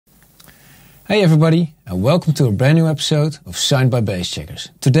Hey everybody, and welcome to a brand new episode of Signed by Bassjackers.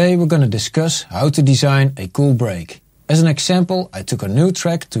 Today we're going to discuss how to design a cool break. As an example, I took a new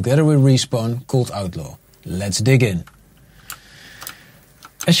track together with Respawn called Outlaw. Let's dig in.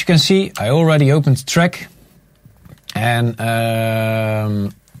 As you can see, I already opened the track. And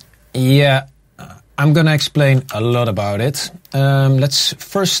yeah, I'm going to explain a lot about it. Let's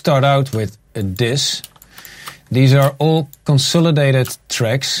first start out with this. These are all consolidated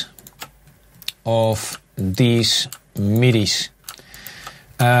tracks of these MIDIs.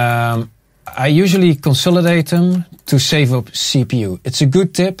 I usually consolidate them to save up CPU. It's a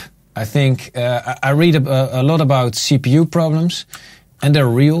good tip. I think I read a lot about CPU problems, and they're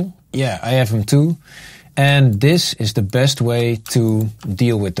real. Yeah, I have them too. And this is the best way to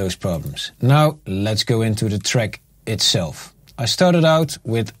deal with those problems. Now, let's go into the track itself. I started out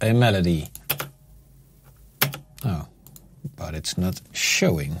with a melody. Oh, but it's not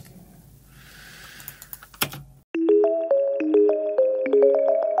showing.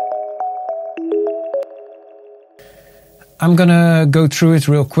 I'm gonna go through it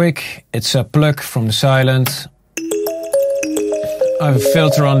real quick. It's a plug from the Silent. I have a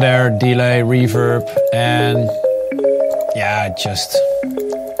filter on there, delay, reverb, and yeah, just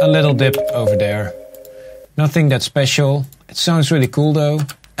a little dip over there. Nothing that special. It sounds really cool though,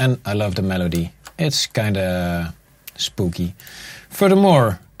 and I love the melody. It's kinda spooky.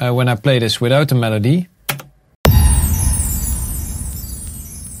 Furthermore, when I play this without the melody,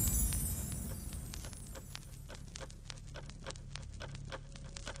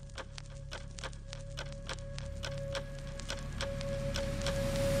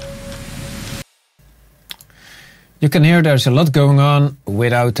 you can hear there's a lot going on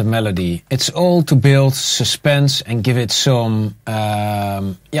without the melody. It's all to build suspense and give it some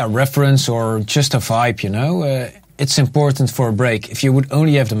reference or just a vibe, you know. It's important for a break. If you would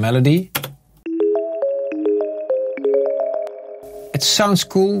only have the melody, it sounds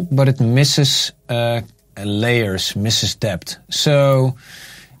cool, but it misses layers, misses depth. So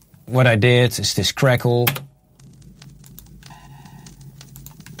what I did is this crackle,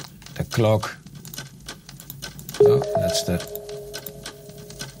 the clock. Oh, that's the...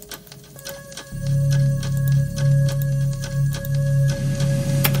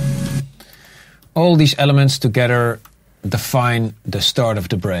 All these elements together define the start of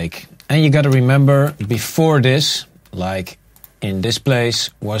the break. And you gotta remember, before this, like in this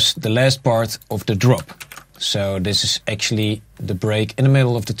place, was the last part of the drop. So this is actually the break in the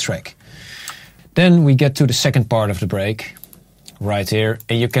middle of the track. Then we get to the second part of the break, right here,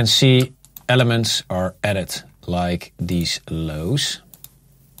 and you can see elements are added. Like these lows,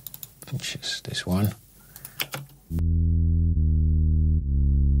 which is this one.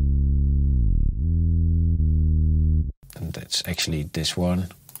 And that's actually this one.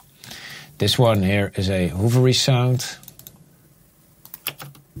 This one here is a hoovery sound.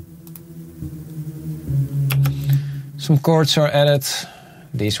 Some chords are added,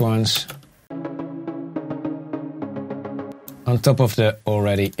 these ones. On top of the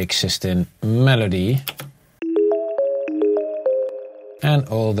already existing melody. And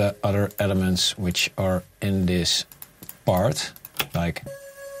all the other elements which are in this part, like,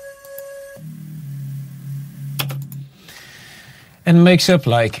 and makes up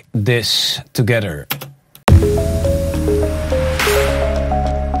like this together.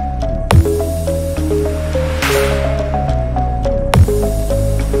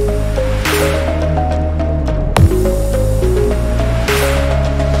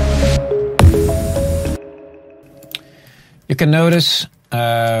 You can notice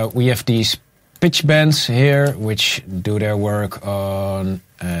we have these pitch bends here, which do their work on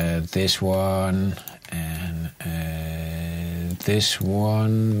this one and this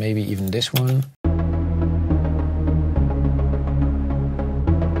one, maybe even this one.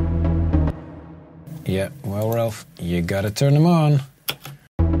 Yeah, well, Ralph, you gotta turn them on.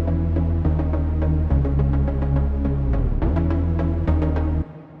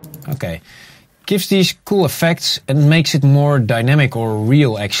 Okay. Gives these cool effects and makes it more dynamic or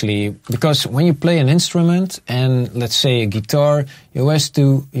real actually, because when you play an instrument and let's say a guitar, you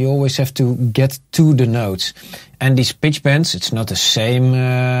always have to get to the notes. And these pitch bends, it's not the same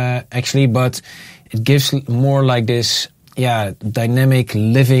actually, but it gives more like this, yeah, dynamic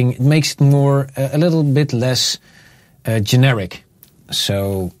living. It makes it more a little bit less generic,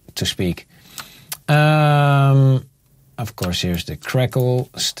 so to speak. Of course, here's the crackle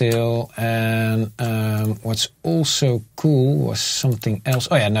still, and what's also cool was something else.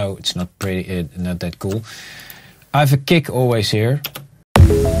 Oh yeah, no, it's not pretty, not that cool. I have a kick always here.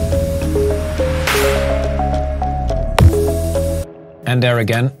 And there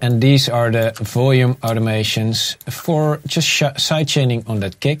again, and these are the volume automations for just sidechaining on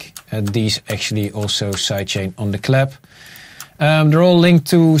that kick. These actually also sidechain on the clap. They're all linked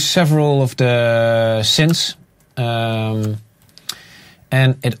to several of the synths. And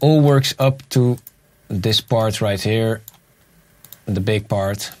it all works up to this part right here, the big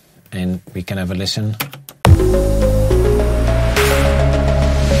part, and we can have a listen.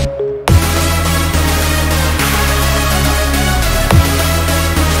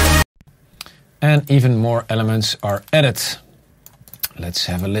 And even more elements are added. Let's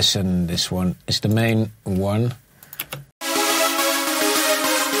have a listen. This one is the main one.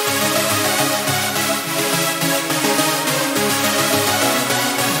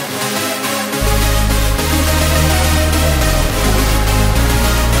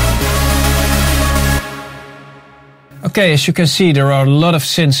 Okay, as you can see, there are a lot of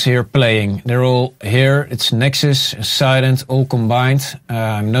synths here playing. They're all here. It's Nexus, Silent, all combined.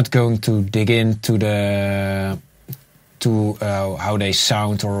 I'm not going to dig into how they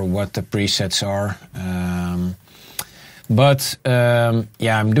sound or what the presets are.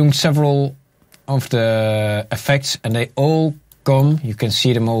 Yeah, I'm doing several of the effects, and they all come. You can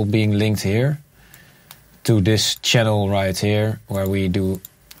see them all being linked here to this channel right here, where we do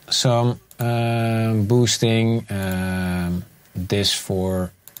some boosting, this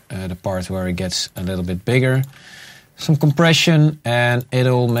for the part where it gets a little bit bigger, some compression, and it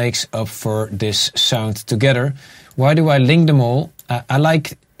all makes up for this sound together. Why do I link them all? I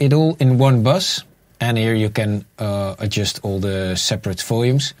like it all in one bus, and here you can adjust all the separate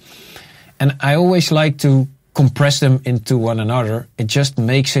volumes. And I always like to compress them into one another. It just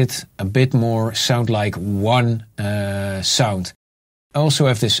makes it a bit more sound like one sound. I also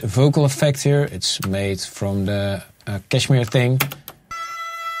have this vocal effect here. It's made from the Cashmere thing.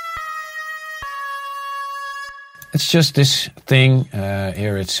 It's just this thing.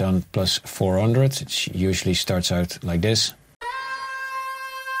 Here it's on plus 400. It usually starts out like this.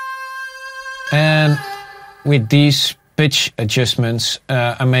 And with these pitch adjustments,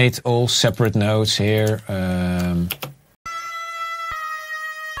 I made all separate notes here.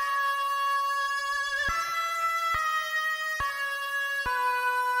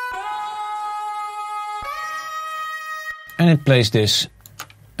 And it plays this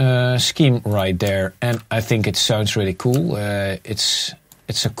scheme right there, and I think it sounds really cool. It's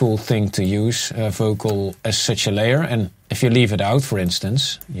a cool thing to use vocal as such a layer, and if you leave it out, for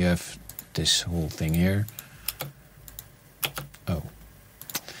instance, you have this whole thing here. Oh.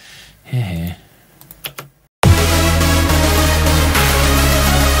 Hehe.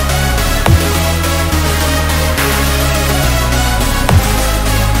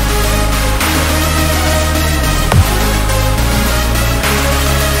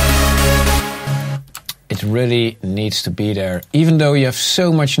 It really needs to be there. Even though you have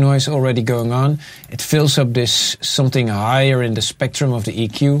so much noise already going on, it fills up this something higher in the spectrum of the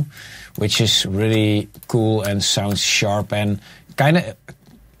EQ, which is really cool and sounds sharp, and kind of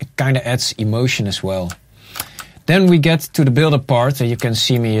adds emotion as well. Then we get to the build-up part, and you can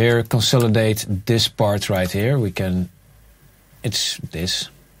see me here consolidate this part right here. It's this.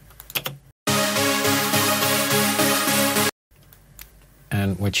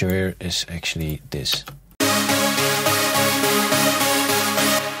 And what you hear is actually this.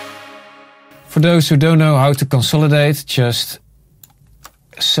 For those who don't know how to consolidate, just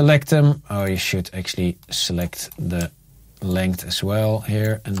select them. Oh, you should actually select the length as well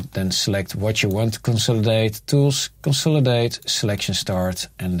here, and then select what you want to consolidate. Tools, consolidate, selection start,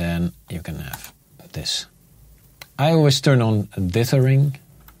 and then you can have this. I always turn on dithering,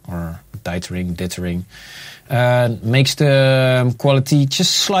 or dithering. Makes the quality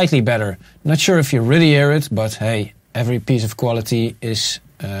just slightly better. Not sure if you really hear it, but hey, every piece of quality is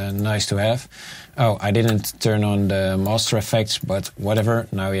nice to have. Oh, I didn't turn on the master effects, but whatever,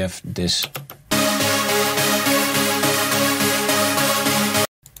 now we have this.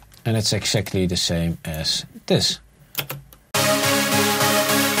 And it's exactly the same as this.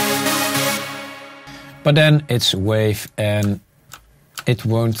 But then it's wave, and it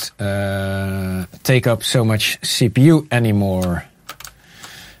won't take up so much CPU anymore.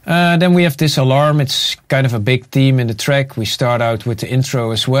 Then we have this alarm. It's kind of a big theme in the track. We start out with the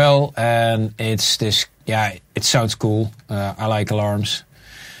intro as well, and it's this, yeah, it sounds cool. I like alarms.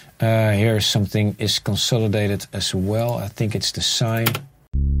 Here something is consolidated as well. I think it's the sign.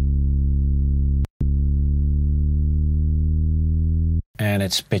 And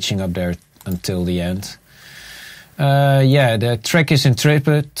it's pitching up there until the end. Yeah, the track is in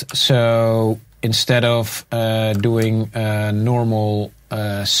triplet, so instead of doing normal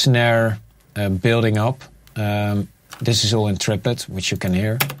snare building up, this is all in triplet, which you can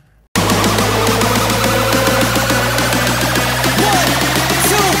hear.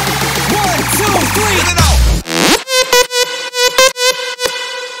 One, two, three.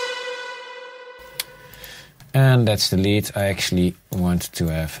 And that's the lead. I actually want to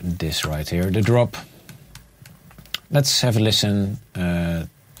have this right here, the drop. Let's have a listen to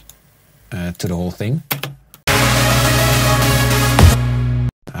the whole thing.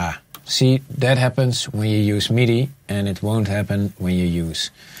 See, that happens when you use MIDI, and it won't happen when you use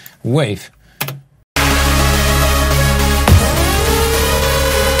Wave.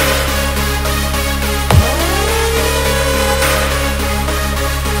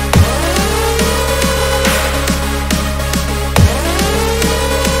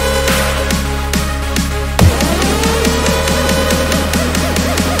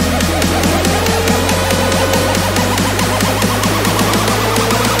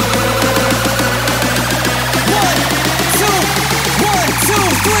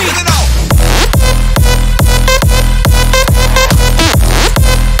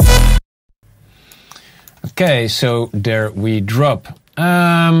 Okay, so there we drop.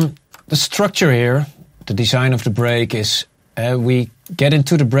 The structure here, the design of the break is we get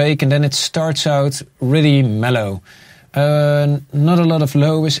into the break and then it starts out really mellow. Not a lot of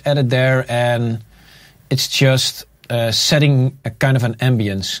low is added there, and it's just setting a kind of an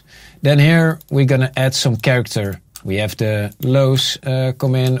ambience. Then here we're gonna add some character. We have the lows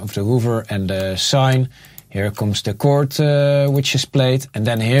come in of the Hoover and the sine. Here comes the chord which is played, and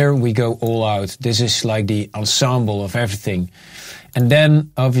then here we go all out. This is like the ensemble of everything. And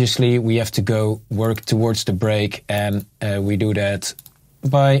then obviously we have to go work towards the break, and we do that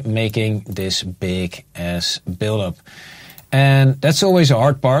by making this big ass build-up. And that's always a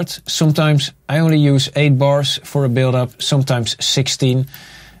hard part. Sometimes I only use 8 bars for a build-up, sometimes 16.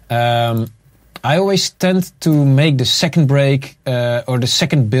 I always tend to make the second break or the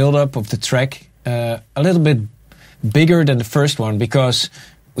second build-up of the track a little bit bigger than the first one, because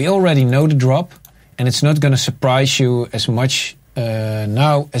we already know the drop and it's not going to surprise you as much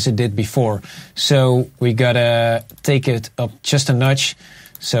now as it did before. So we gotta take it up just a notch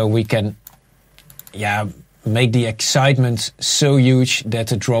so we can make the excitement so huge that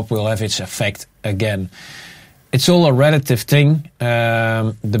the drop will have its effect again. It's all a relative thing.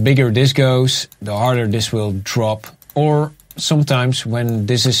 The bigger this goes, the harder this will drop. Or sometimes when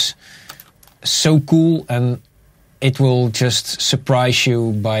this is so cool, and it will just surprise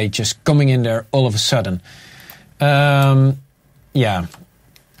you by just coming in there all of a sudden. Yeah,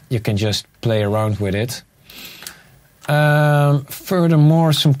 you can just play around with it.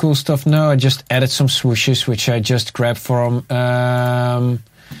 Furthermore, some cool stuff now. I just added some swooshes, which I just grabbed from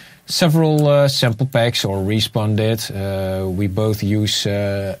several sample packs, or Respawn did. We both use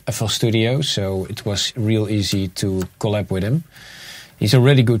FL Studio, so it was real easy to collab with him. He's a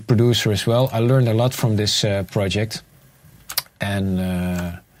really good producer as well. I learned a lot from this project. And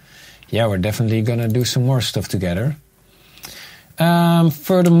yeah, we're definitely gonna do some more stuff together.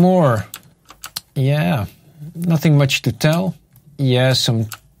 Furthermore, yeah, nothing much to tell. Yeah, some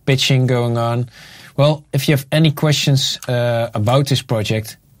pitching going on. Well, if you have any questions about this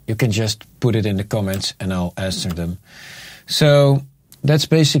project, you can just put it in the comments and I'll answer them. So that's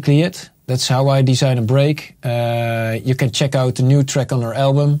basically it. That's how I design a break. You can check out the new track on our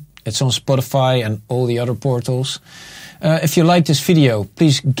album. It's on Spotify and all the other portals. If you like this video,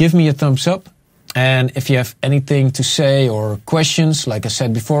 please give me a thumbs up. And if you have anything to say or questions, like I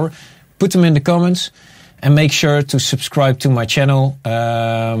said before, put them in the comments. And make sure to subscribe to my channel.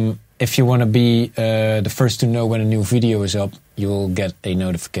 If you want to be the first to know when a new video is up, you'll get a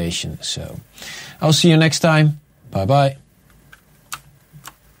notification. So I'll see you next time. Bye bye.